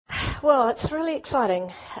Well, it's really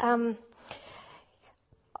exciting. I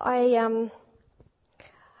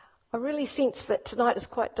really sense that tonight is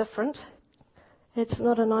quite different. It's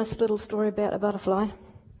not a nice little story about a butterfly.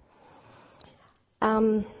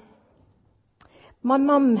 My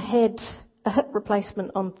mum had a hip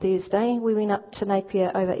replacement on Thursday. We went up to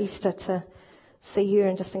Napier over Easter to see her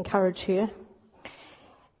and just encourage her.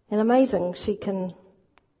 And amazing, she can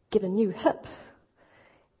get a new hip,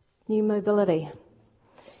 new mobility.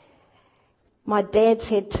 My dad's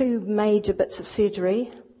had 2 major bits of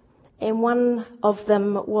surgery, and one of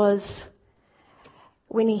them was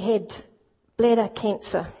when he had bladder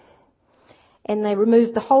cancer. And they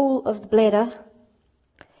removed the whole of the bladder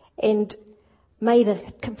and made a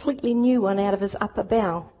completely new one out of his upper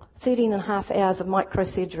bowel. 13 and a half hours of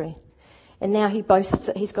microsurgery. And now he boasts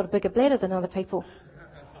that he's got a bigger bladder than other people.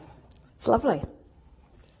 It's lovely.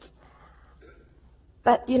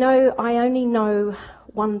 But, you know, I only know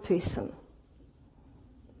one person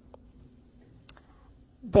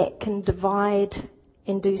that can divide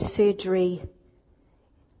and do surgery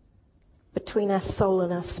between our soul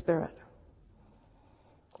and our spirit.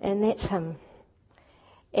 And that's him.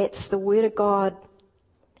 It's the Word of God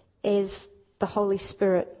as the Holy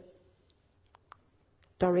Spirit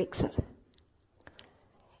directs it.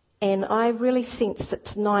 And I really sense that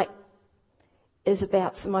tonight is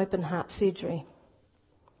about some open heart surgery.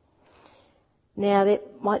 Now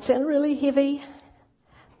that might sound really heavy,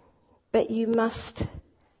 but you must,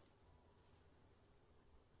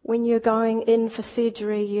 when you're going in for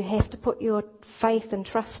surgery, you have to put your faith and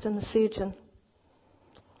trust in the surgeon.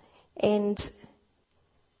 And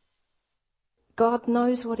God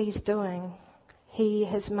knows what He's doing. He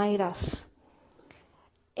has made us.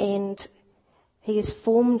 And He has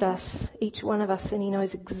formed us, each one of us, and He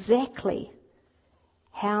knows exactly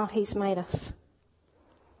how He's made us.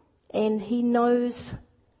 And He knows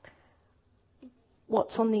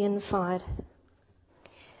what's on the inside.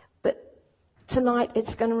 But tonight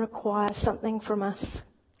it's going to require something from us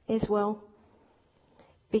as well,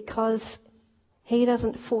 because He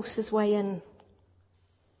doesn't force His way in.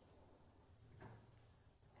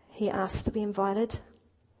 He asks to be invited.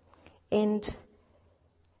 And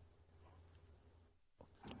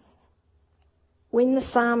when the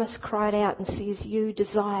psalmist cried out and says, "You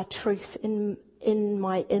desire truth in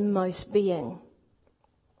my inmost being,"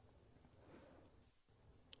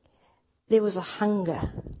 there was a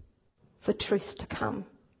hunger for truth to come.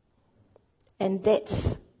 And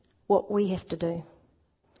that's what we have to do.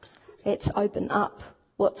 Let's open up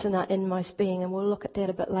what's in our inmost being, and we'll look at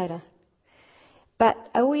that a bit later. But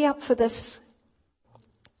are we up for this?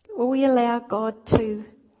 Will we allow God to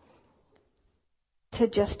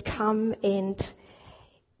just come? And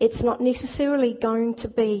it's not necessarily going to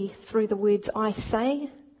be through the words I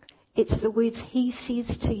say. It's the words He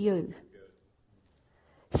says to you.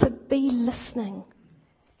 So be listening,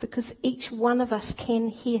 because each one of us can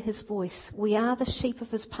hear His voice. We are the sheep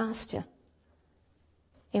of His pasture.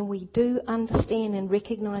 And we do understand and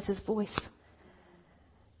recognize His voice.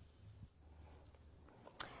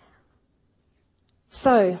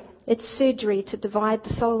 So, it's surgery to divide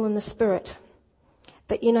the soul and the spirit.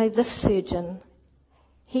 But you know, this surgeon,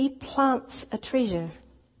 he plants a treasure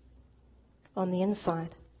on the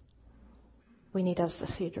inside when he does the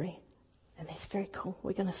surgery. And that's very cool.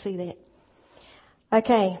 We're going to see that.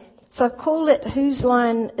 Okay, so I've called it, Whose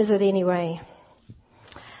Line Is It Anyway?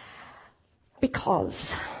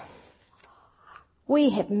 Because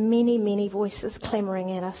we have many, many voices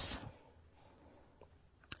clamouring at us.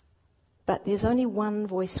 But there's only one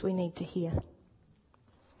voice we need to hear.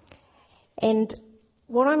 And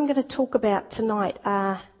what I'm going to talk about tonight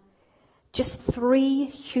are just 3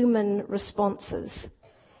 human responses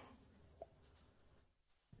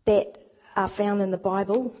that are found in the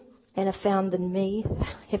Bible and are found in me,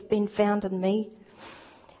 have been found in me,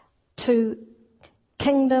 to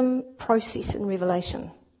kingdom process and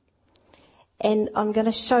revelation. And I'm going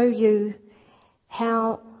to show you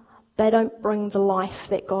how they don't bring the life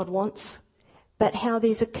that God wants, but how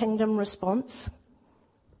there's a kingdom response.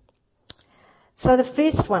 So the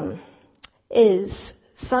first one is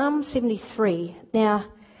Psalm 73. Now,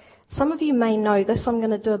 some of you may know this. I'm going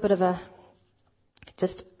to do a bit of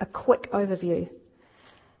just a quick overview.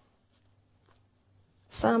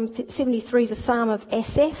 Psalm 73 is a psalm of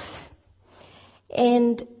Asaph,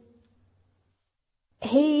 and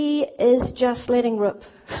he is just letting rip.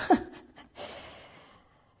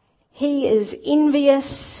 He is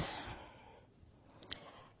envious.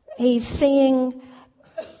 He's seeing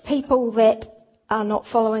people that are not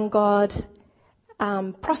following God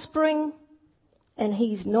prospering, and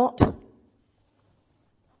he's not.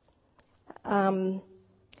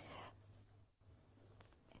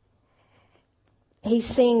 he's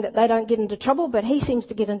seeing that they don't get into trouble, but he seems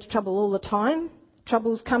to get into trouble all the time.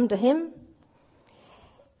 Troubles come to him.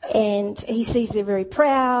 And he sees they're very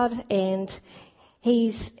proud, and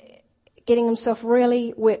he's getting himself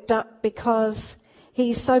really worked up because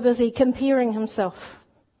he's so busy comparing himself.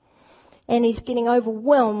 And he's getting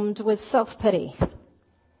overwhelmed with self-pity.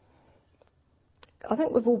 I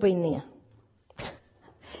think we've all been there.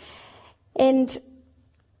 And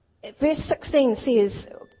verse 16 says,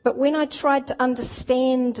 "But when I tried to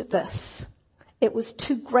understand this, it was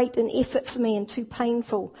too great an effort for me and too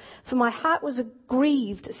painful. For my heart was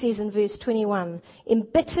aggrieved," it says in verse 21,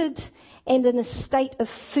 "embittered and in a state of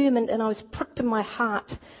ferment, and I was pricked in my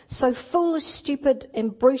heart. So foolish, stupid,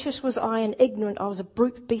 and brutish was I, and ignorant. I was a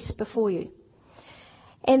brute beast before you."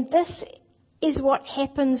 And this is what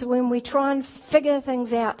happens when we try and figure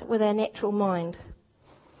things out with our natural mind.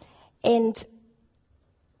 And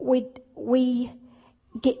we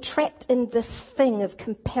get trapped in this thing of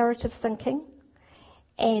comparative thinking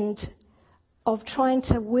and of trying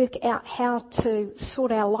to work out how to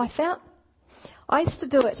sort our life out. I used to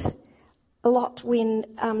do it a lot when,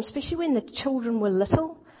 especially when the children were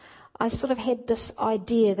little. I sort of had this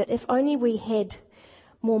idea that if only we had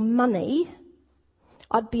more money,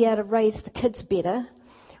 I'd be able to raise the kids better.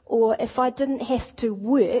 Or if I didn't have to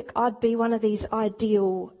work, I'd be one of these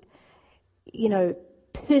ideal,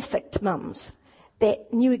 perfect mums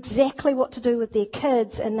that knew exactly what to do with their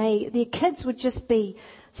kids, and their kids would just be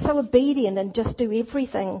so obedient and just do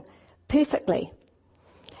everything perfectly.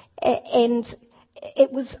 And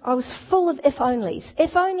I was full of if onlys.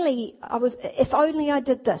 If only I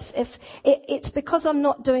did this. It's because I'm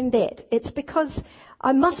not doing that. It's because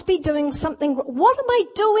I must be doing something. What am I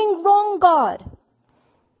doing wrong, God?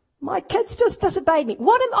 My kids just disobeyed me.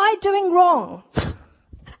 What am I doing wrong?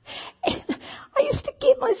 I used to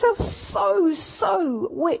get myself so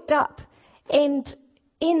worked up and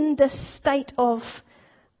in this state of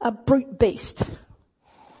a brute beast.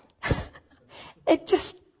 It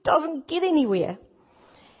just doesn't get anywhere.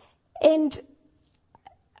 And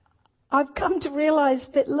I've come to realize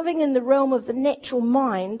that living in the realm of the natural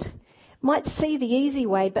mind might see the easy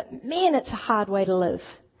way, but man, it's a hard way to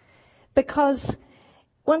live. Because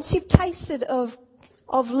once you've tasted of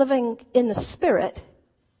living in the Spirit,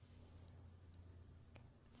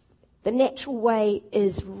 the natural way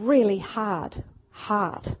is really hard,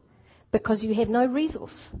 because you have no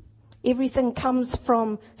resource. Everything comes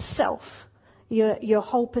from self. Your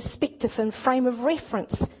whole perspective and frame of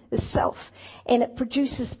reference is self. And it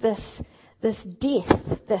produces this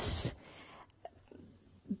death, this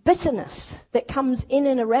bitterness that comes in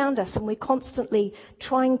and around us, and we're constantly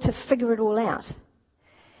trying to figure it all out.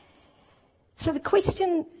 So the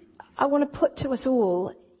question I want to put to us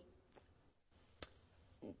all,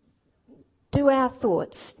 do our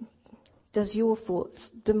thoughts, does your thoughts,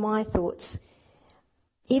 do my thoughts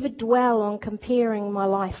ever dwell on comparing my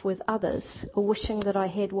life with others or wishing that I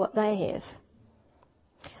had what they have?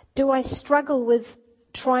 Do I struggle with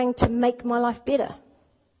trying to make my life better?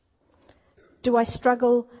 Do I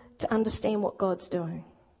struggle to understand what God's doing?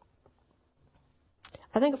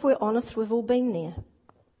 I think if we're honest, we've all been there.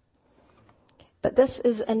 But this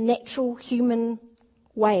is a natural human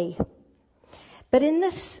way. But in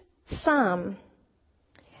this psalm,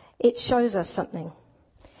 it shows us something.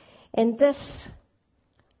 And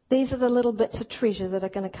these are the little bits of treasure that are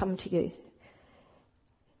going to come to you.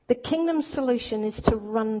 The kingdom solution is to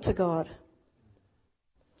run to God,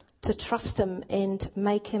 to trust him and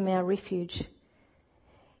make him our refuge.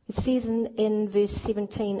 It says in verse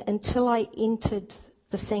 17, until I entered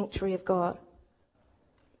the sanctuary of God.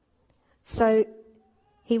 So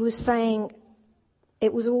he was saying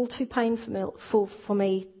it was all too painful for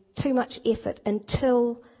me, too much effort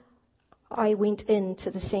until I went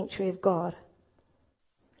into the sanctuary of God.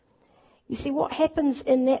 You see, what happens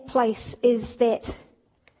in that place is that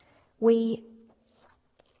we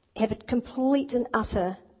have a complete and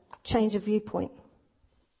utter change of viewpoint.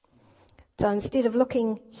 So instead of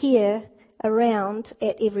looking here around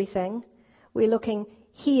at everything, we're looking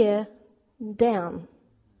here down.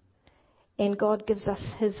 And God gives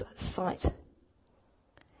us his sight.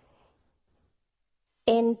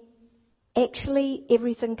 And actually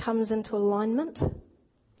everything comes into alignment.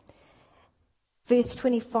 Verse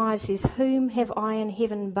 25 says, whom have I in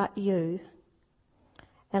heaven but you?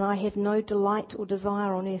 And I have no delight or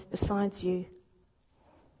desire on earth besides you.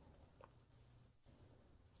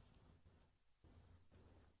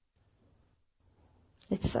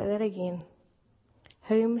 Let's say that again.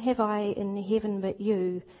 Whom have I in heaven but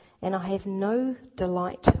you? And I have no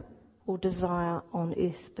delight or desire on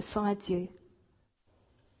earth besides you.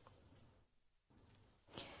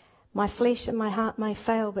 My flesh and my heart may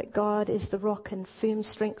fail, but God is the rock and firm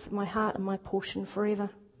strength of my heart and my portion forever.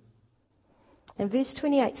 And verse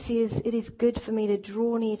 28 says, it is good for me to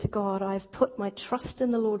draw near to God. I have put my trust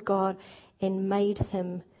in the Lord God and made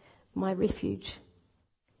him my refuge.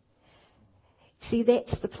 See,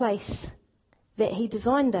 that's the place that he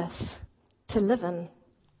designed us to live in.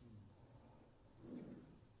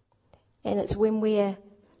 And it's when we're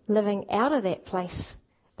living out of that place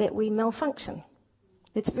that we malfunction.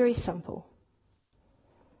 It's very simple.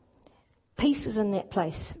 Peace is in that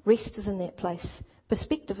place. Rest is in that place.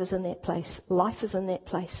 Perspective is in that place. Life is in that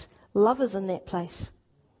place. Love is in that place.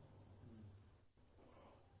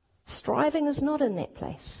 Striving is not in that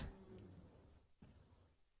place.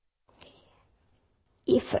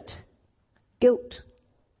 Effort, guilt,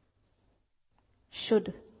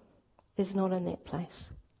 should is not in that place.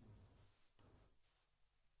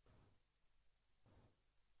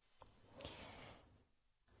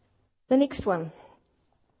 The next one,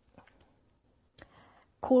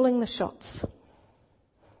 calling the shots.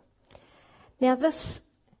 Now this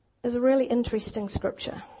is a really interesting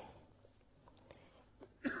scripture.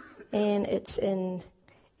 And it's in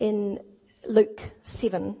Luke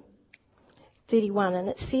 7:31, and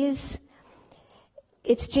it says,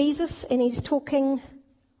 it's Jesus and he's talking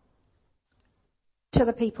to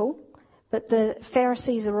the people, but the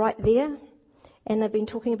Pharisees are right there. And they've been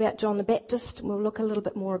talking about John the Baptist, and we'll look a little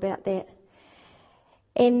bit more about that.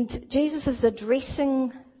 And Jesus is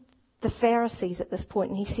addressing the Pharisees at this point,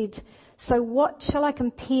 and he said, so what shall I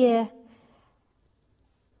compare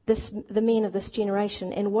the men of this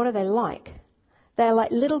generation, and what are they like? They are like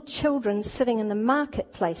little children sitting in the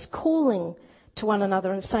marketplace, calling to one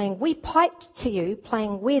another and saying, we piped to you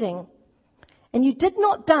playing wedding, and you did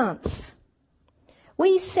not dance.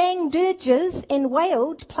 We sang dirges and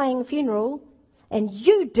wailed playing funeral, and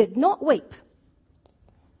you did not weep.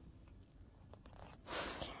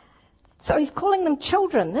 So he's calling them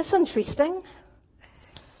children. That's interesting.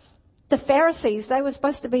 The Pharisees, they were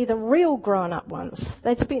supposed to be the real grown-up ones.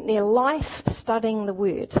 They'd spent their life studying the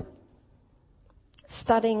Word,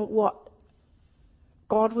 studying what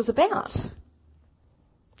God was about.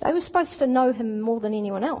 They were supposed to know him more than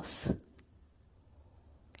anyone else.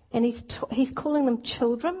 And he's calling them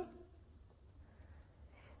children.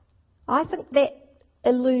 I think that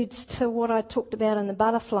alludes to what I talked about in the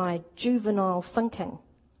butterfly, juvenile thinking.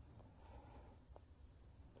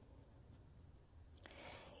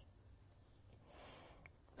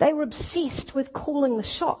 They were obsessed with calling the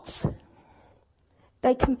shots.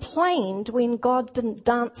 They complained when God didn't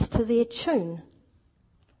dance to their tune.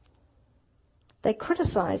 They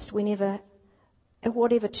criticised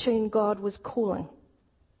whatever tune God was calling.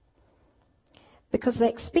 Because they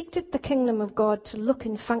expected the kingdom of God to look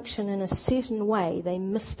and function in a certain way, they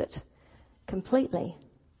missed it completely.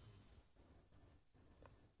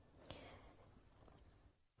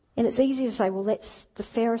 And it's easy to say, well, that's the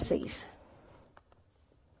Pharisees.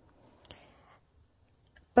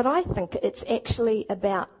 But I think it's actually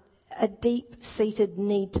about a deep-seated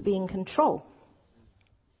need to be in control.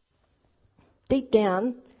 Deep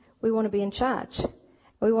down, we want to be in charge.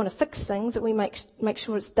 We want to fix things and we make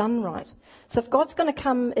sure it's done right. So if God's going to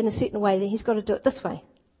come in a certain way, then he's got to do it this way.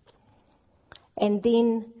 And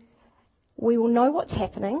then we will know what's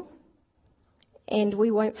happening and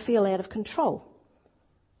we won't feel out of control.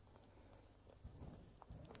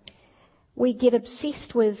 We get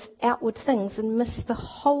obsessed with outward things and miss the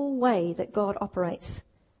whole way that God operates.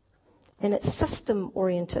 And it's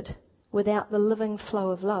system-oriented without the living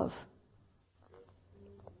flow of love.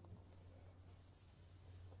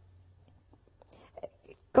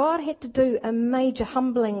 God had to do a major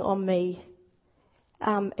humbling on me,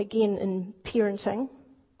 again in parenting.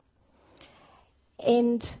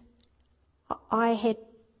 And I had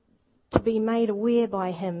to be made aware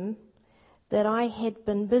by him that I had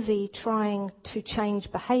been busy trying to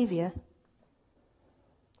change behaviour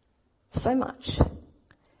so much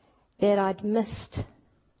that I'd missed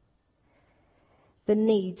the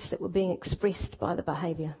needs that were being expressed by the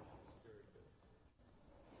behaviour.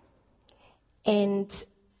 And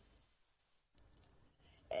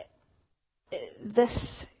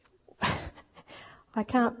this, I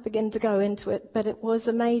can't begin to go into it, but it was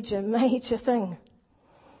a major, major thing.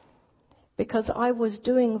 Because I was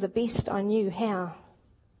doing the best I knew how,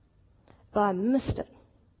 but I missed it.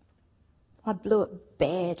 I blew it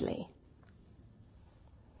badly.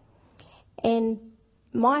 And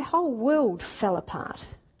my whole world fell apart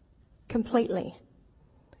completely.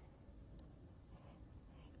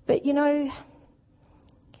 But you know,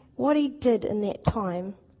 what he did in that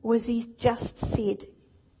time was he just said,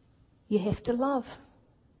 you have to love.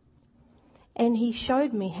 And he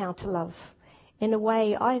showed me how to love in a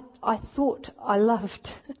way I thought I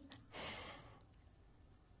loved.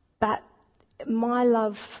 But my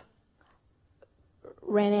love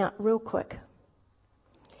ran out real quick.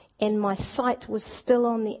 And my sight was still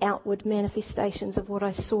on the outward manifestations of what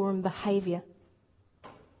I saw in behaviour.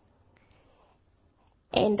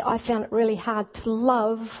 And I found it really hard to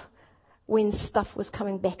love when stuff was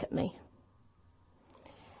coming back at me.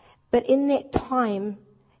 But in that time,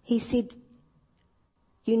 he said,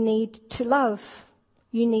 you need to love.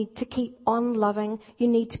 You need to keep on loving. You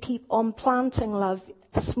need to keep on planting love,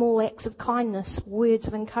 small acts of kindness, words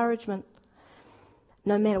of encouragement,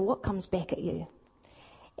 no matter what comes back at you.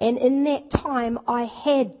 And in that time, I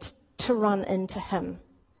had to run into him.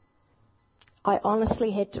 I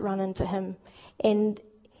honestly had to run into him. And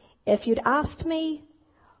if you'd asked me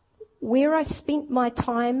where I spent my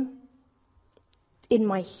time in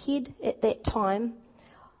my head at that time,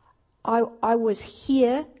 I was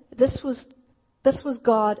here. This was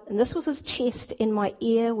God, and this was his chest, and my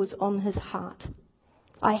ear was on his heart.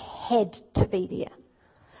 I had to be there.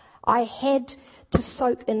 I had to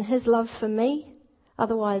soak in his love for me.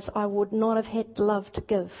 Otherwise, I would not have had love to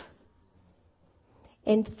give.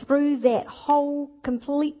 And through that whole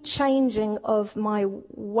complete changing of my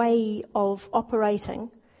way of operating,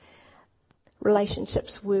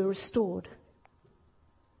 relationships were restored.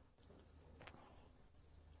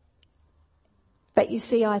 But you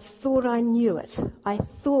see, I thought I knew it. I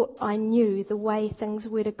thought I knew the way things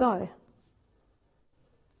were to go.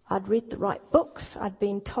 I'd read the right books. I'd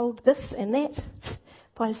been told this and that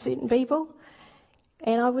by certain people.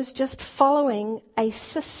 And I was just following a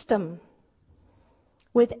system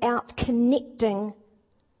without connecting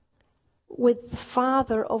with the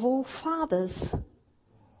Father of all fathers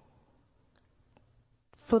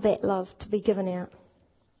for that love to be given out.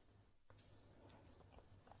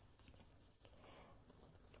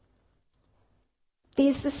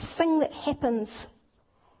 There's this thing that happens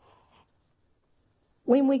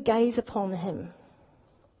when we gaze upon him.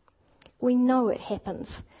 We know it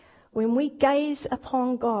happens. When we gaze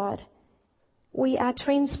upon God, we are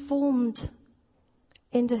transformed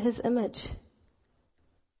into his image.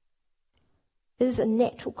 It is a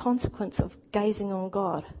natural consequence of gazing on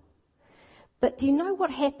God. But do you know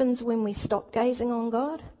what happens when we stop gazing on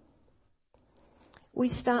God? We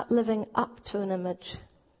start living up to an image.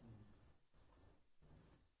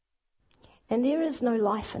 And there is no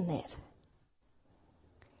life in that.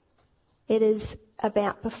 It is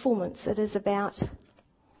about performance. It is about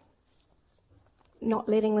not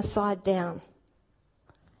letting the side down.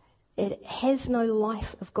 It has no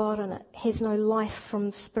life of God in it. It has no life from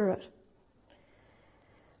the Spirit.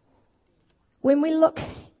 When we look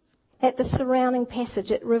at the surrounding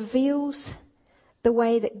passage, it reveals the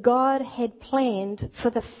way that God had planned for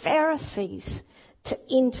the Pharisees to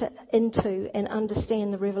enter into and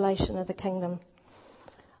understand the revelation of the kingdom.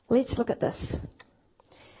 Let's look at this.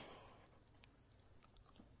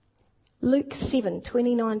 Luke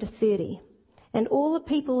 7:29-30. And all the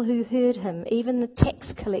people who heard him, even the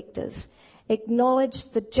tax collectors,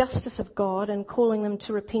 acknowledged the justice of God in calling them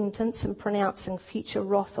to repentance and pronouncing future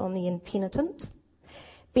wrath on the impenitent,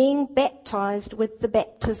 being baptized with the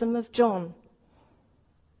baptism of John.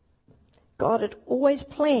 God had always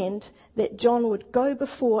planned that John would go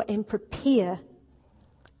before and prepare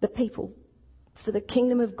the people for the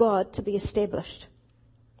kingdom of God to be established.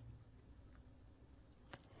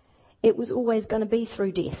 It was always going to be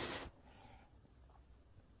through death.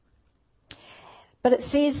 But it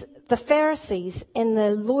says the Pharisees and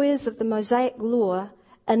the lawyers of the Mosaic law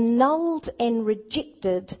annulled and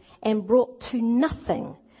rejected and brought to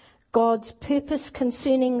nothing God's purpose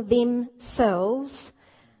concerning themselves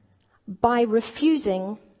by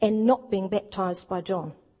refusing and not being baptized by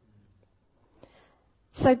John.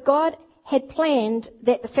 So God had planned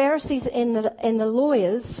that the Pharisees and the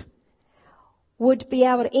lawyers would be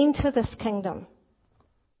able to enter this kingdom.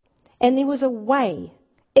 And there was a way.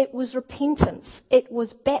 It was repentance. It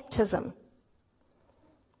was baptism.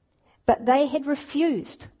 But they had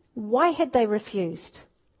refused. Why had they refused?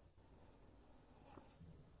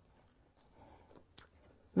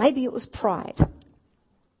 Maybe it was pride.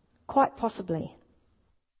 Quite possibly.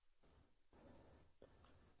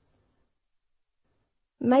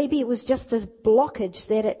 Maybe it was just this blockage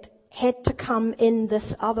that it had to come in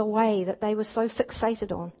this other way that they were so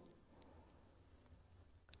fixated on.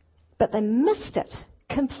 But they missed it.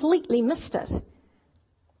 Completely missed it.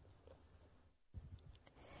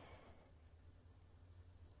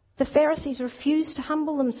 The Pharisees refused to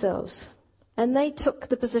humble themselves, and they took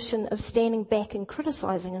the position of standing back and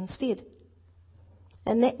criticizing instead.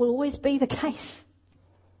 And that will always be the case.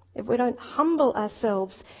 if we don't humble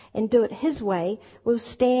ourselves and do it his way, we'll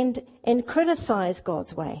stand and criticize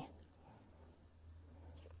God's way.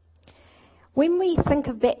 When we think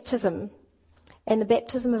of baptism and the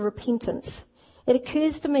baptism of repentance, it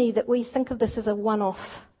occurs to me that we think of this as a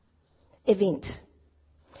one-off event.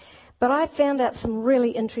 But I found out some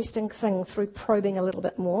really interesting thing through probing a little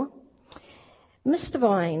bit more. Mr.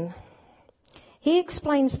 Vine, he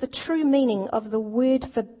explains the true meaning of the word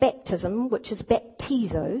for baptism, which is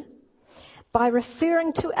baptizo, by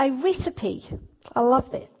referring to a recipe. I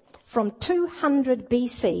love that. From 200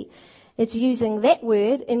 BC. It's using that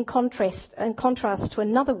word in contrast to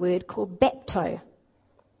another word called bapto.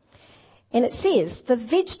 And it says the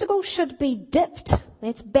vegetable should be dipped,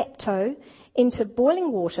 that's bapto, into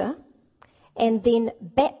boiling water and then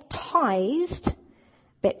baptized,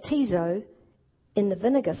 baptizo, in the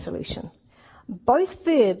vinegar solution. Both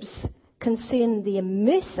verbs concern the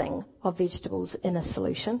immersing of vegetables in a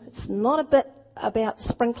solution. It's not a bit about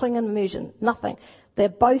sprinkling and immersion, nothing. They're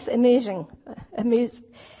both immersing.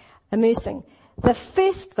 The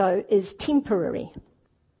first, though, is temporary.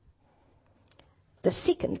 The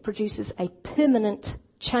second produces a permanent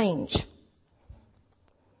change.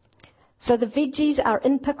 So the veggies are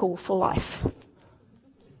in pickle for life.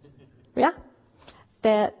 Yeah?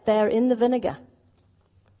 They're in the vinegar.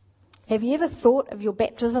 Have you ever thought of your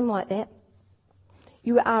baptism like that?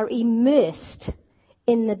 You are immersed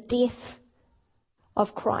in the death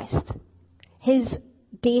of Christ. His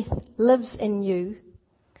death lives in you,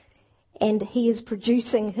 and he is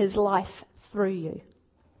producing his life through you.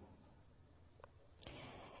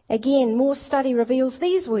 Again, more study reveals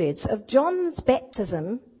these words of John's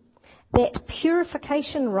baptism, that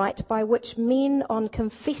purification rite by which men, on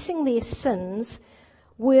confessing their sins,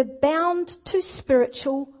 were bound to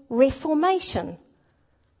spiritual reformation.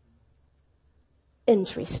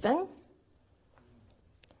 Interesting.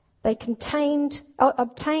 They obtained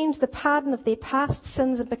the pardon of their past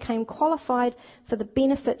sins and became qualified for the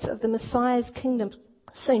benefits of the Messiah's kingdom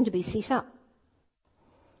soon to be set up.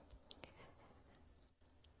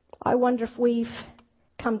 I wonder if we've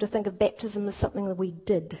come to think of baptism as something that we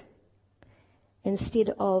did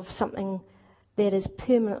instead of something that is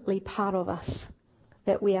permanently part of us,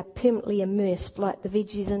 that we are permanently immersed like the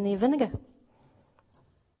veggies in their vinegar.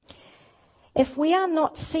 If we are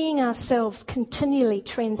not seeing ourselves continually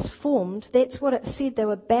transformed, that's what it said, they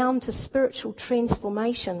were bound to spiritual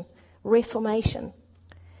transformation, reformation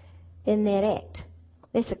in that act.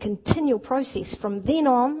 That's a continual process from then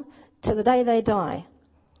on to the day they die.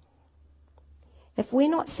 If we're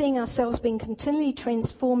not seeing ourselves being continually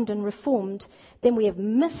transformed and reformed, then we have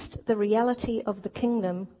missed the reality of the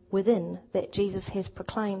kingdom within that Jesus has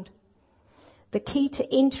proclaimed. The key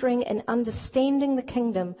to entering and understanding the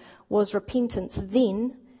kingdom was repentance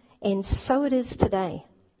then, and so it is today.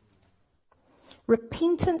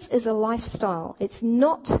 Repentance is a lifestyle. It's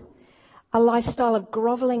not a lifestyle of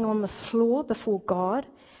groveling on the floor before God,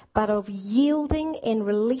 but of yielding and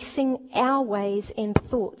releasing our ways and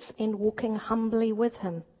thoughts and walking humbly with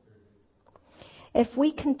him. If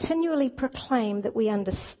we continually proclaim that we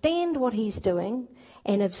understand what he's doing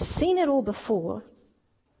and have seen it all before,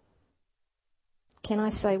 can I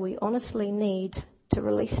say we honestly need to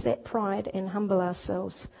release that pride and humble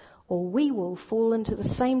ourselves, or we will fall into the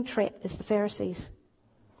same trap as the Pharisees.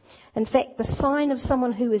 In fact, the sign of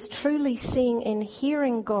someone who is truly seeing and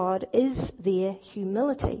hearing God is their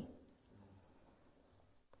humility.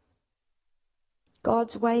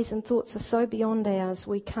 God's ways and thoughts are so beyond ours,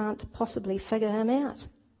 we can't possibly figure him out.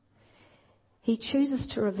 He chooses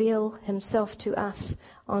to reveal himself to us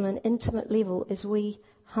on an intimate level as we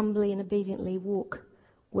humbly and obediently walk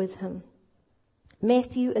with him.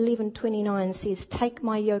 Matthew 11:29 says, "Take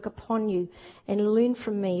my yoke upon you and learn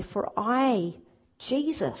from me, for I,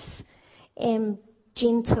 Jesus, am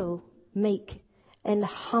gentle, meek, and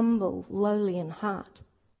humble, lowly in heart."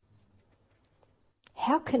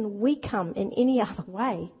 How can we come in any other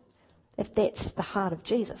way if that's the heart of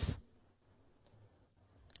Jesus?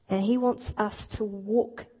 And he wants us to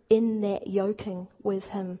walk in that yoking with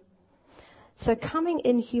him. So coming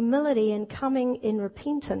in humility and coming in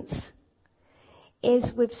repentance,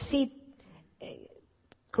 as we've said,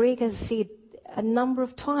 Greg has said a number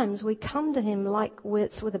of times, we come to him like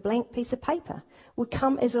it's with a blank piece of paper. We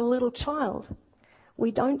come as a little child.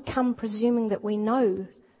 We don't come presuming that we know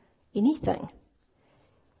anything.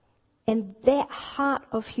 And that heart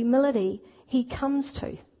of humility he comes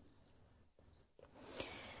to.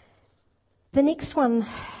 The next one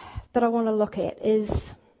that I want to look at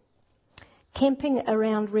is camping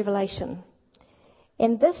around Revelation.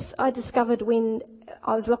 And this I discovered when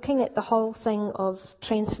I was looking at the whole thing of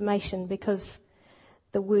transformation, because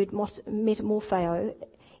the word metamorpheo,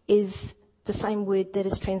 is the same word that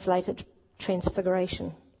is translated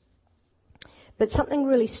transfiguration. But something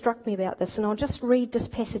really struck me about this, and I'll just read this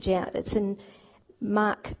passage out. It's in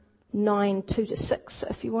Mark 9, 2-6.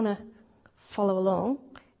 If you want to follow along,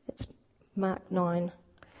 it's Mark 9. It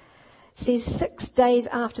says, 6 days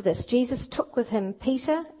after this, Jesus took with him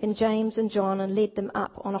Peter and James and John and led them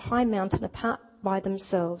up on a high mountain apart by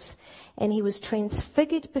themselves. And he was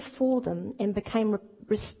transfigured before them and became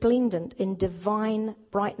resplendent in divine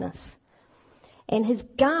brightness. And his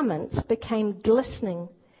garments became glistening,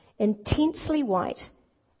 intensely white,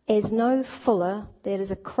 as no fuller, that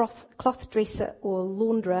is a cloth dresser or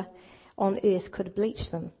launderer on earth, could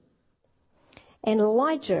bleach them. And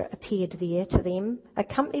Elijah appeared there to them,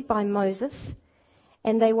 accompanied by Moses,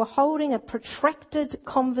 and they were holding a protracted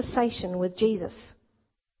conversation with Jesus.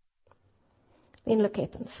 Then look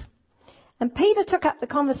happens. And Peter took up the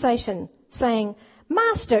conversation, saying,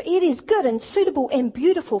 Master, it is good and suitable and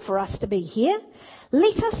beautiful for us to be here.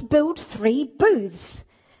 Let us build 3 booths.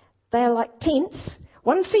 They are like tents,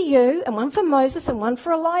 one for you and one for Moses and one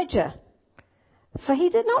for Elijah. For he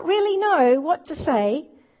did not really know what to say,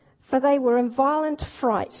 for they were in violent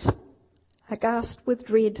fright, aghast with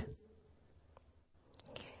dread.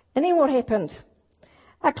 And then what happened?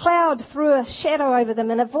 A cloud threw a shadow over them,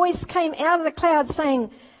 and a voice came out of the cloud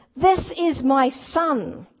saying, This is my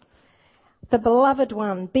son, the beloved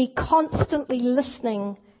one. Be constantly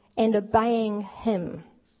listening and obeying him.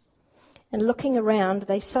 And looking around,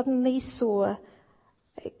 they suddenly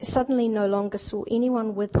no longer saw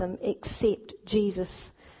anyone with them except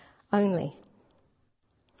Jesus only.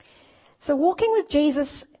 So walking with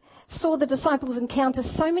Jesus saw the disciples encounter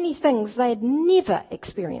so many things they had never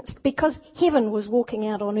experienced because heaven was walking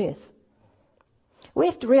out on earth. We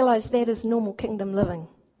have to realize that is normal kingdom living.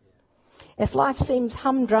 If life seems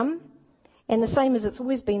humdrum and the same as it's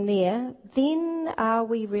always been there, then are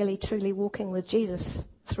we really truly walking with Jesus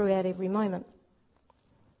throughout every moment?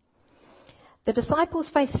 The disciples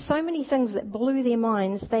faced so many things that blew their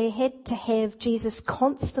minds, they had to have Jesus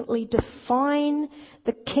constantly define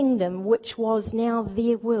the kingdom which was now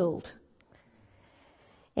their world.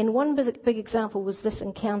 And one big example was this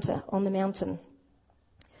encounter on the mountain.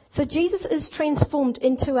 So Jesus is transformed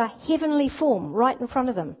into a heavenly form right in front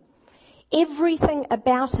of them. Everything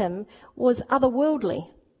about him was otherworldly.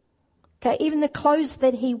 Okay, even the clothes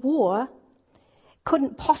that he wore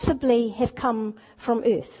couldn't possibly have come from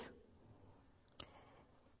earth.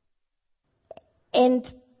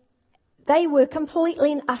 And they were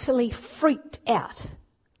completely and utterly freaked out.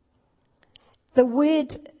 The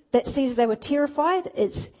word that says they were terrified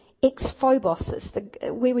is exphobos. It's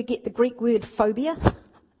where we get the Greek word phobia.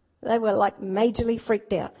 They were like majorly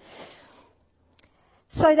freaked out.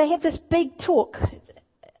 So they have this big talk,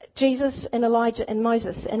 Jesus and Elijah and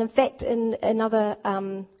Moses. And in fact, in another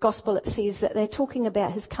gospel, it says that they're talking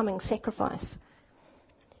about his coming sacrifice.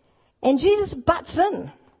 And Jesus butts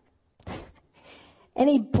in. And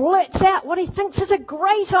he blurts out what he thinks is a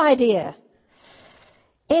great idea.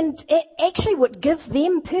 And it actually would give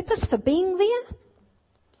them purpose for being there.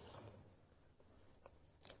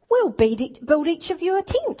 We'll build each of you a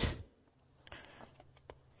tent.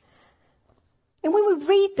 And when we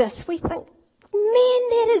read this, we think, man,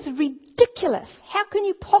 that is ridiculous. How can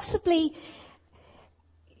you possibly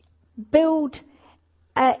build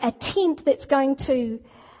a tent that's going to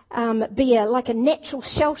be like a natural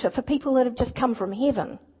shelter for people that have just come from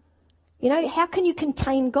heaven? You know, how can you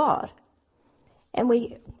contain God?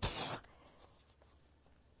 But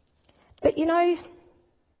you know,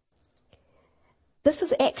 this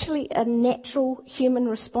is actually a natural human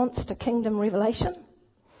response to kingdom revelation.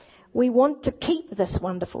 We want to keep this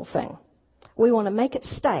wonderful thing. We want to make it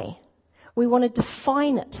stay. We want to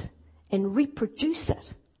define it and reproduce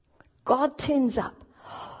it. God turns up.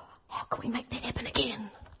 How can we make that happen again?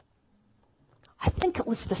 I think it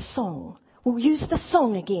was the song. We'll use the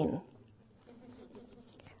song again.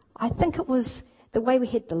 I think it was the way we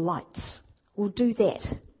had the lights. We'll do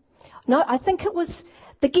that. No, I think it was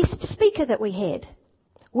the guest speaker that we had.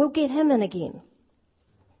 We'll get him in again.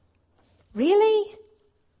 Really?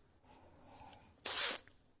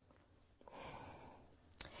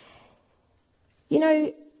 You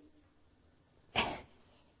know,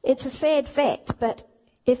 it's a sad fact, but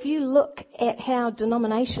if you look at how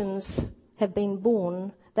denominations have been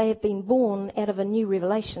born, they have been born out of a new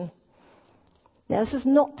revelation. Now, this is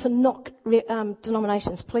not to knock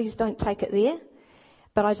denominations. Please don't take it there.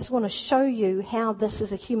 But I just want to show you how this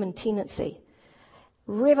is a human tendency.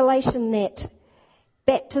 Revelation that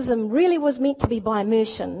baptism really was meant to be by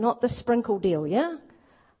immersion, not the sprinkle deal, yeah?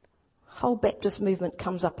 Whole Baptist movement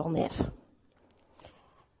comes up on that.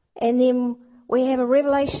 And then we have a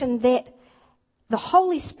revelation that the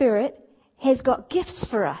Holy Spirit has got gifts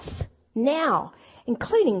for us now,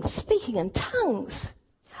 including speaking in tongues.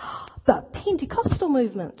 The Pentecostal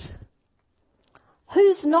movement.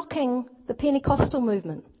 Who's knocking the Pentecostal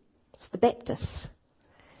movement? It's the Baptists.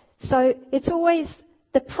 So it's always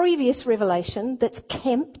the previous revelation that's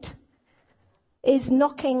camped is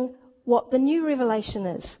knocking what the new revelation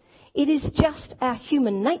is. It is just our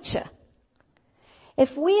human nature.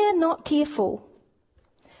 If we're not careful,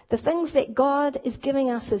 the things that God is giving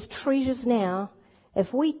us as treasures now,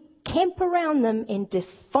 if we camp around them and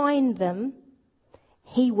define them,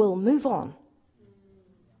 He will move on.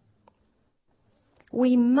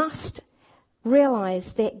 We must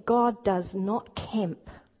realize that God does not camp.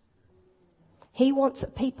 He wants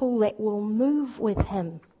people that will move with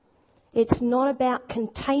Him. It's not about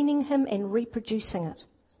containing Him and reproducing it.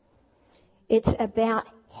 It's about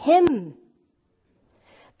Him.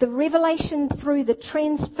 The revelation through the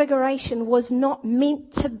transfiguration was not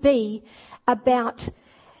meant to be about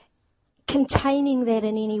containing that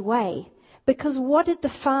in any way. Because what did the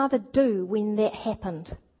Father do when that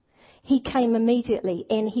happened? He came immediately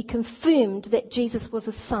and He confirmed that Jesus was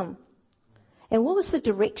His Son. And what was the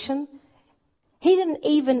direction? He didn't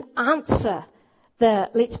even answer the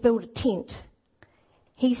let's build a tent.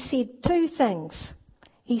 He said two things.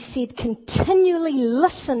 He said, continually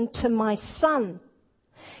listen to my Son.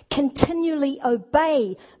 Continually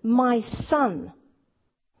obey my Son.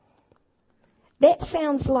 That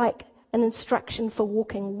sounds like an instruction for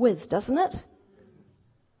walking with, doesn't it?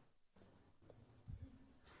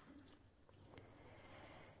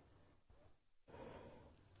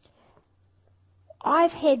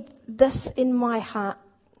 I've had this in my heart,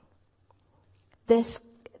 this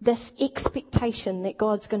expectation that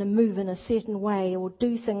God's going to move in a certain way or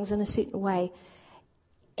do things in a certain way.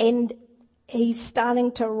 And He's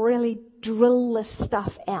starting to really drill this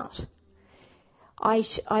stuff out. I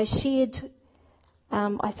shared,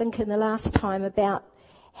 I think in the last time, about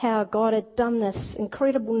how God had done this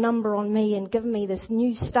incredible number on me and given me this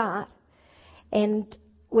new start. And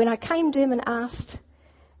when I came to Him and asked,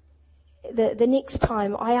 the next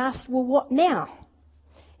time, I asked, well, what now?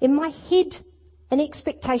 In my head, an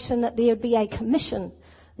expectation that there would be a commission.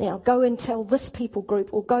 Now, go and tell this people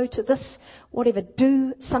group or go to this, whatever,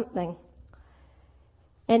 do something.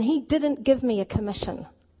 And He didn't give me a commission.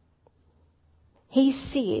 He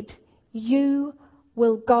said, you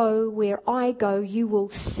will go where I go, you will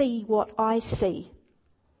see what I see.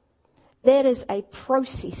 That is a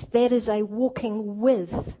process. That is a walking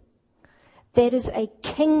with. That is a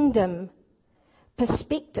kingdom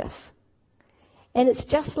perspective. And it's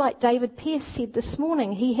just like David Pearce said this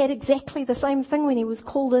morning. He had exactly the same thing when he was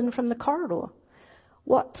called in from the corridor.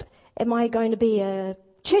 What, am I going to be a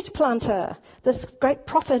church planter? This great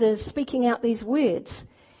prophet is speaking out these words.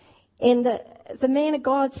 And the man of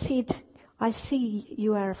God said, I see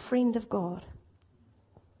you are a friend of God.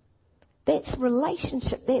 That's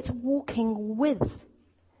relationship. That's walking with.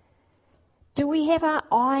 Do we have our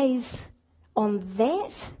eyes on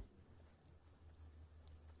that?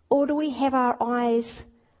 Or do we have our eyes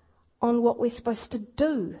on what we're supposed to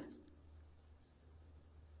do?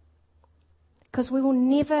 Because we will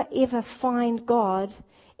never ever find God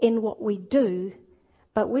in what we do,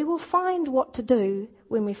 but we will find what to do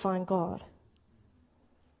when we find God.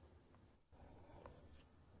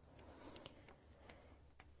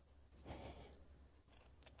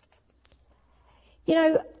 You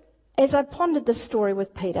know, as I pondered this story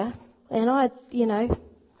with Peter, and I,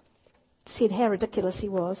 said how ridiculous he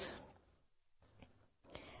was,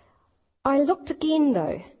 I looked again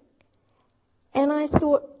though, and I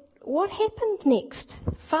thought, what happened next?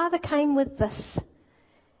 Father came with this.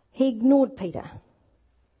 He ignored Peter.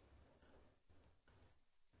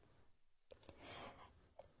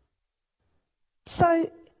 So,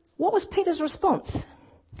 what was Peter's response?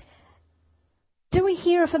 Do we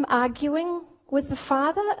hear of him arguing with the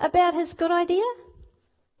Father about his good idea?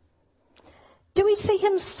 Do we see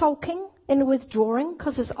him sulking and withdrawing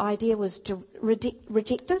because his idea was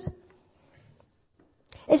rejected?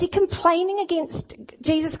 Is he complaining against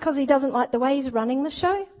Jesus because he doesn't like the way he's running the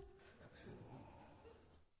show?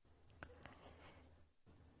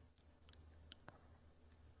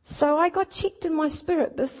 So I got checked in my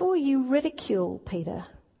spirit. Before you ridicule Peter,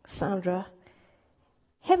 Sandra,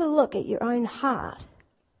 have a look at your own heart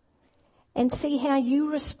and see how you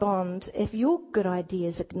respond if your good idea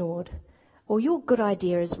is ignored or your good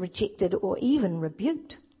idea is rejected or even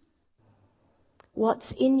rebuked.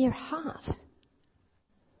 What's in your heart?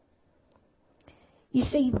 You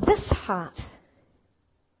see, this heart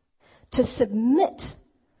to submit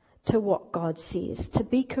to what God says, to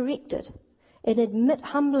be corrected, and admit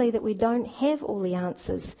humbly that we don't have all the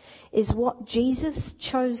answers is what Jesus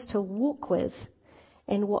chose to walk with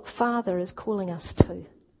and what Father is calling us to.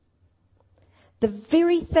 The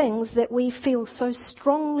very things that we feel so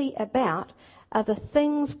strongly about are the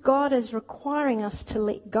things God is requiring us to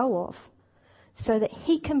let go of so that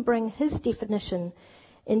He can bring His definition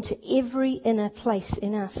into every inner place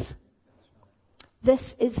in us.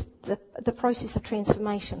 This is the process of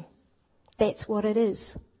transformation. That's what it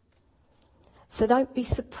is. So don't be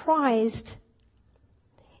surprised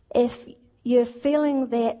if you're feeling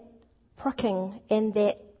that pricking and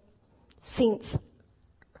that sense,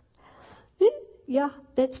 yeah,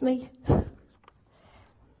 that's me.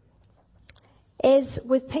 As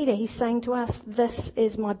with Peter, he's saying to us, this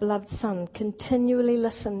is my beloved Son. Continually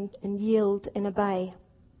listen and yield and obey.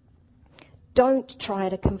 Don't try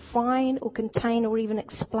to confine or contain or even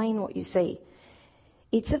explain what you see.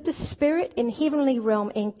 It's of the spirit and heavenly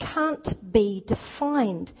realm and can't be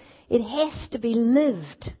defined. It has to be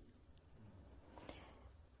lived.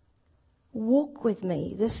 Walk with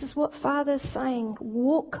me. This is what Father's saying.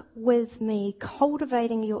 Walk with me,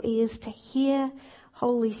 cultivating your ears to hear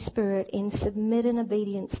Holy Spirit and submit in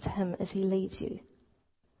obedience to Him as He leads you.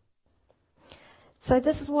 So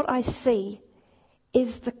this is what I see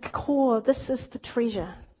is the core. This is the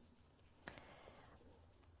treasure.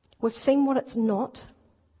 We've seen what it's not.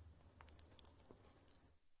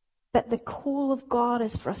 But the call of God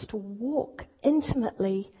is for us to walk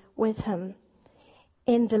intimately with Him.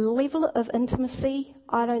 And the level of intimacy,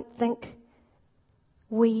 I don't think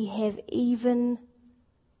we have even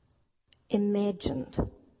imagined.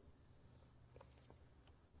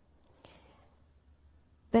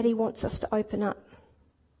 But He wants us to open up.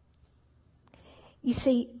 You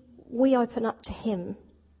see, we open up to Him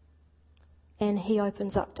and He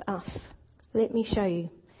opens up to us. Let me show you.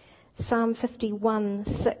 Psalm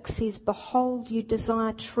 51:6 says, behold, you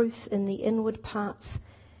desire truth in the inward parts,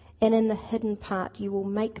 and in the hidden part you will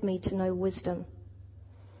make me to know wisdom.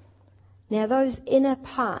 Now those inner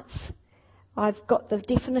parts, I've got the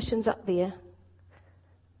definitions up there.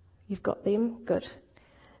 You've got them? Good.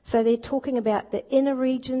 So they're talking about the inner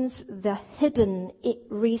regions, the hidden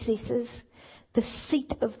recesses, the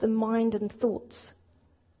seat of the mind and thoughts.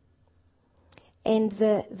 And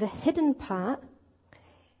the hidden part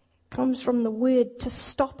comes from the word to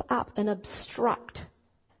stop up and obstruct,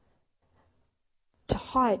 to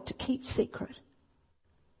hide, to keep secret.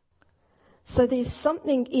 So there's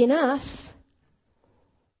something in us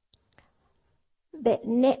that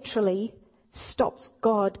naturally stops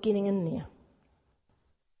God getting in there.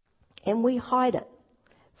 And we hide it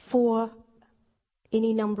for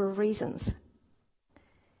any number of reasons.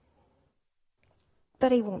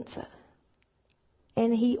 But He wants it.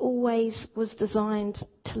 And He always was designed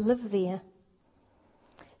to live there.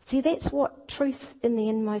 See, that's what truth in the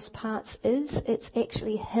inmost parts is. It's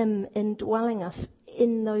actually Him indwelling us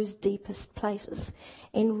in those deepest places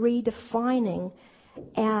and redefining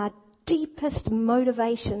our deepest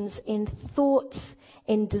motivations and thoughts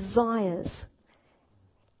and desires.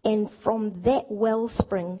 And from that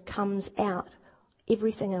wellspring comes out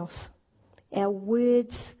everything else. Our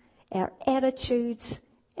words, our attitudes,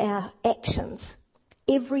 our actions.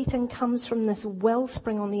 Everything comes from this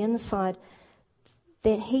wellspring on the inside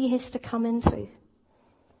that He has to come into.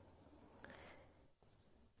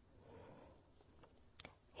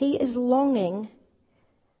 He is longing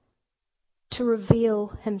to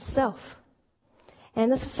reveal Himself.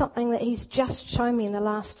 And this is something that He's just shown me in the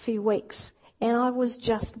last few weeks. And I was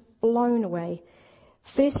just blown away.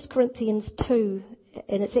 1 Corinthians 2,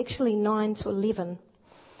 and it's actually 9 to 11.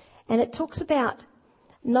 And it talks about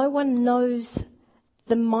no one knows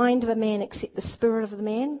the mind of a man except the spirit of the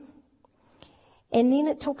man. And then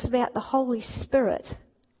it talks about the Holy Spirit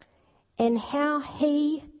and how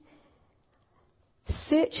He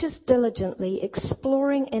searches diligently,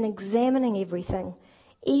 exploring and examining everything,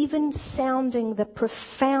 even sounding the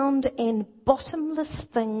profound and bottomless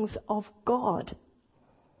things of God.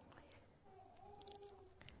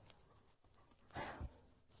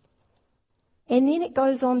 And then it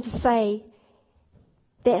goes on to say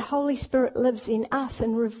that Holy Spirit lives in us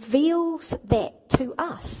and reveals that to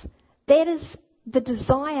us. That is the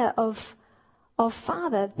desire of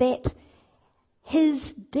Father, that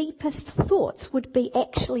His deepest thoughts would be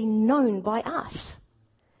actually known by us.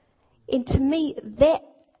 And to me, that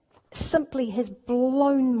simply has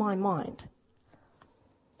blown my mind.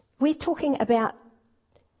 We're talking about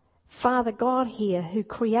Father God here, who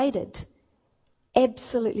created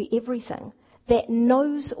absolutely everything, that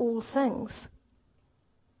knows all things.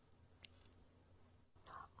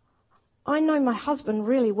 I know my husband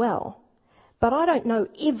really well, but I don't know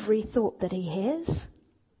every thought that he has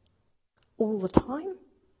all the time.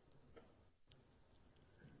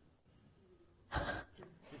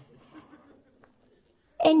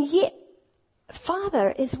 And yet,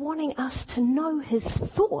 Father is wanting us to know his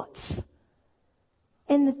thoughts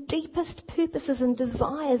and the deepest purposes and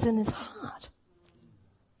desires in his heart.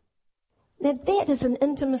 Now that is an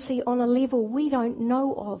intimacy on a level we don't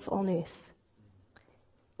know of on earth.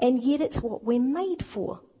 And yet it's what we're made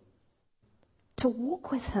for, to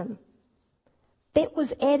walk with him. That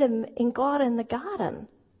was Adam and God in the garden,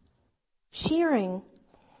 sharing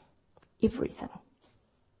everything.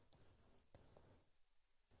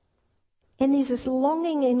 And there's this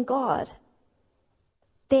longing in God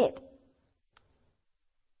that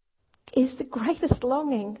is the greatest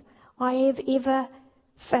longing I have ever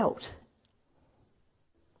felt.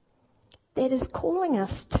 That is calling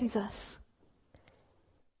us to this.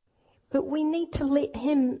 But we need to let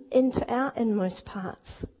him into our inmost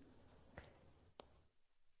parts.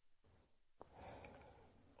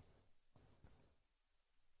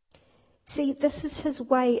 See, this is his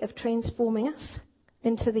way of transforming us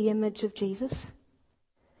into the image of Jesus.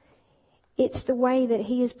 It's the way that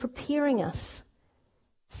he is preparing us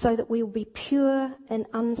so that we will be pure and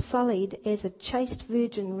unsullied as a chaste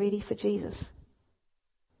virgin ready for Jesus.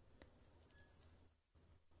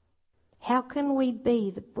 How can we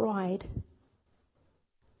be the bride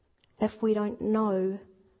if we don't know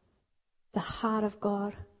the heart of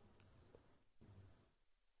God?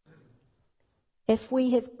 If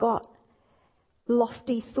we have got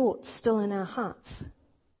lofty thoughts still in our hearts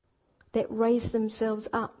that raise themselves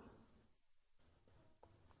up,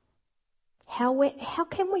 how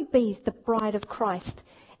can we be the bride of Christ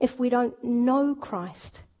if we don't know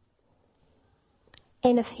Christ?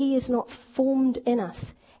 And if he is not formed in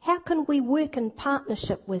us, how can we work in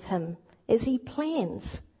partnership with him as he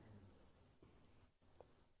plans?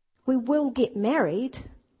 We will get married,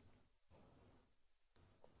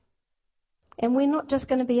 and we're not just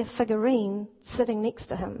going to be a figurine sitting next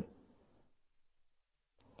to him.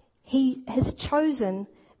 He has chosen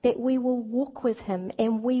that we will walk with him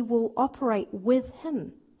and we will operate with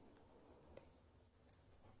him.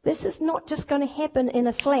 This is not just going to happen in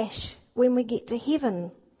a flash when we get to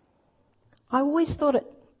heaven. I always thought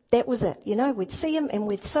that was it. We'd see him and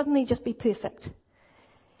we'd suddenly just be perfect.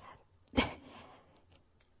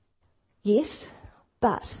 Yes,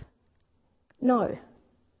 but no.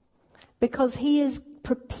 Because he is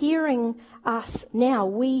preparing us now.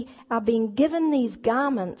 We are being given these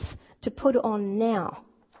garments to put on now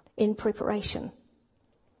in preparation.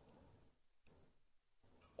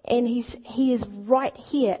 And he is right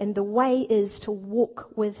here, and the way is to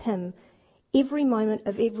walk with him every moment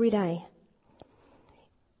of every day.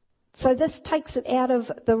 So this takes it out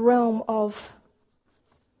of the realm of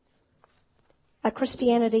a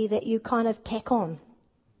Christianity that you kind of tack on.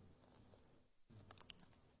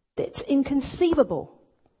 It's inconceivable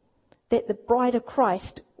that the bride of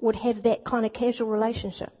Christ would have that kind of casual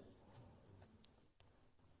relationship.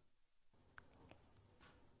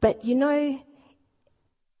 But it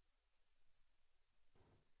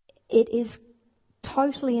is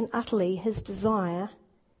totally and utterly his desire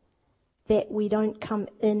that we don't come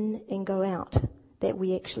in and go out, that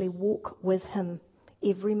we actually walk with him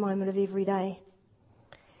every moment of every day.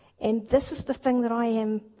 And this is the thing that I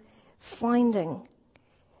am finding.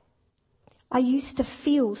 I used to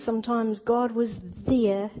feel sometimes God was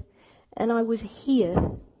there and I was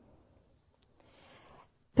here.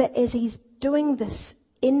 But as he's doing this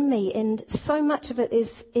in me, and so much of it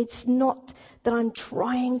is, it's not that I'm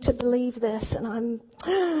trying to believe this and I'm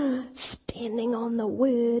standing on the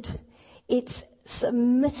word. It's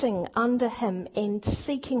submitting under him and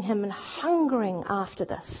seeking him and hungering after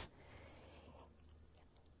this.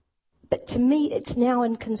 But to me, it's now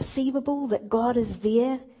inconceivable that God is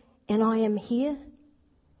there and I am here.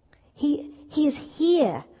 He is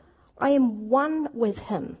here. I am one with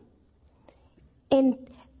him. And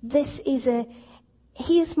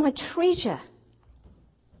he is my treasure.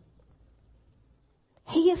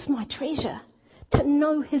 He is my treasure. To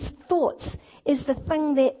know his thoughts is the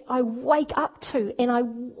thing that I wake up to and I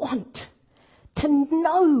want. To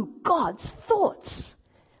know God's thoughts.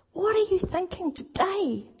 What are you thinking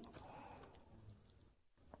today?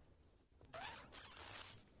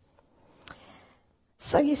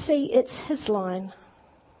 So you see, it's his line.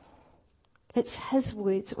 It's his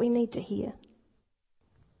words we need to hear.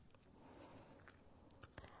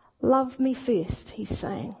 Love me first, he's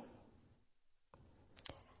saying.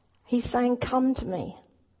 He's saying, come to me.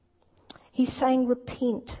 He's saying,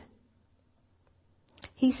 repent.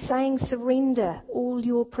 He's saying, surrender all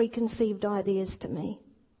your preconceived ideas to me.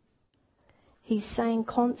 He's saying,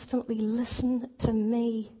 constantly listen to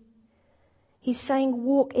me. He's saying,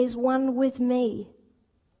 walk as one with me.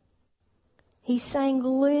 He's saying,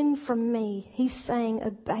 learn from me. He's saying,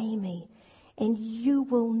 obey me. And you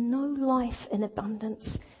will know life in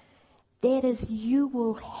abundance. That is, you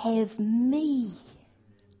will have me.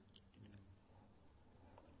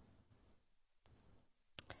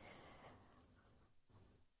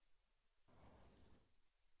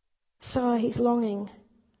 So he's longing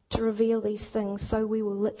to reveal these things so we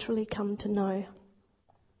will literally come to know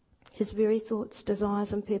his very thoughts,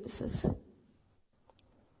 desires and purposes.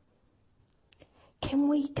 Can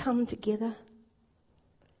we come together?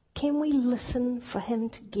 Can we listen for him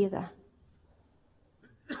together?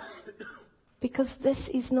 Because this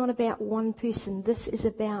is not about one person. This is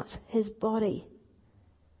about his body.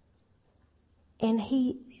 And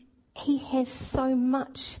he has so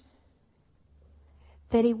much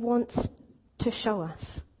that he wants to show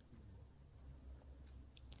us.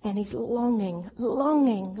 And he's longing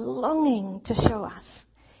to show us.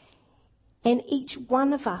 And each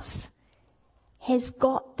one of us has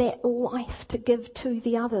got that life to give to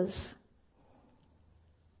the others.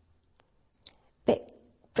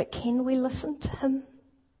 But can we listen to him?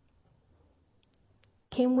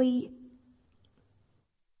 Can we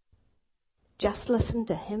just listen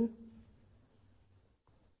to him?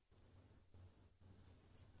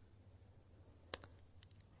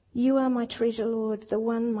 You are my treasure, Lord, the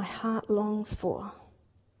one my heart longs for.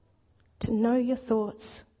 To know your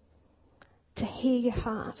thoughts, to hear your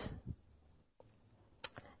heart.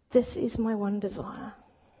 This is my one desire.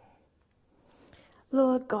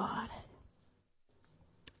 Lord God,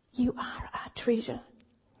 you are our treasure.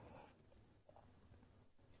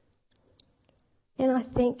 And I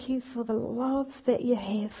thank you for the love that you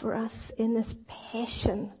have for us in this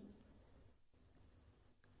passion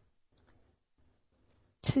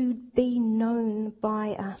to be known by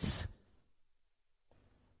us,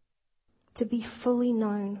 to be fully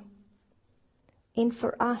known, and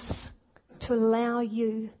for us to allow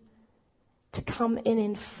you to come in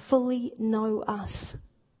and fully know us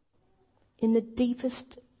in the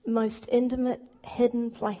deepest, most intimate,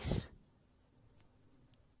 hidden place.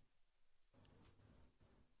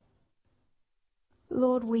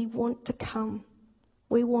 Lord, we want to come.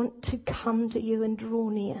 We want to come to you and draw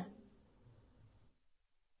near.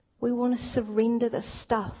 We want to surrender the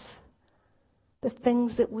stuff, the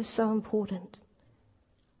things that were so important.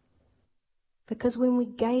 Because when we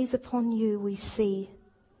gaze upon you, we see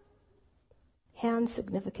how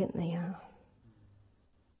insignificant they are.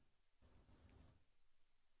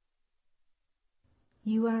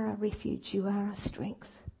 You are our refuge, you are our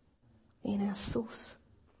strength and our source.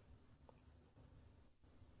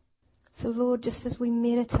 So Lord, just as we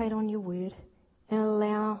meditate on your word and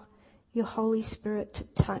allow your Holy Spirit to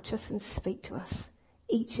touch us and speak to us,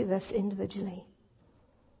 each of us individually,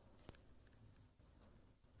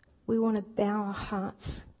 we want to bow our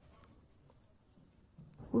hearts.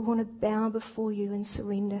 We want to bow before you and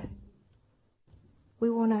surrender. We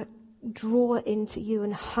want to draw into you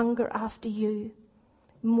and hunger after you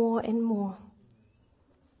more and more.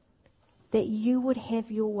 That you would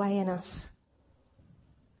have your way in us.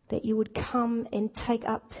 That you would come and take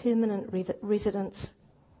up permanent residence.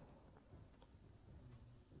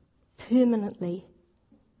 Permanently.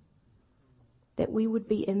 That we would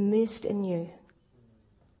be immersed in you.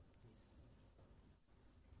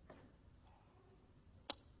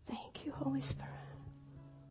 Thank you, Holy Spirit.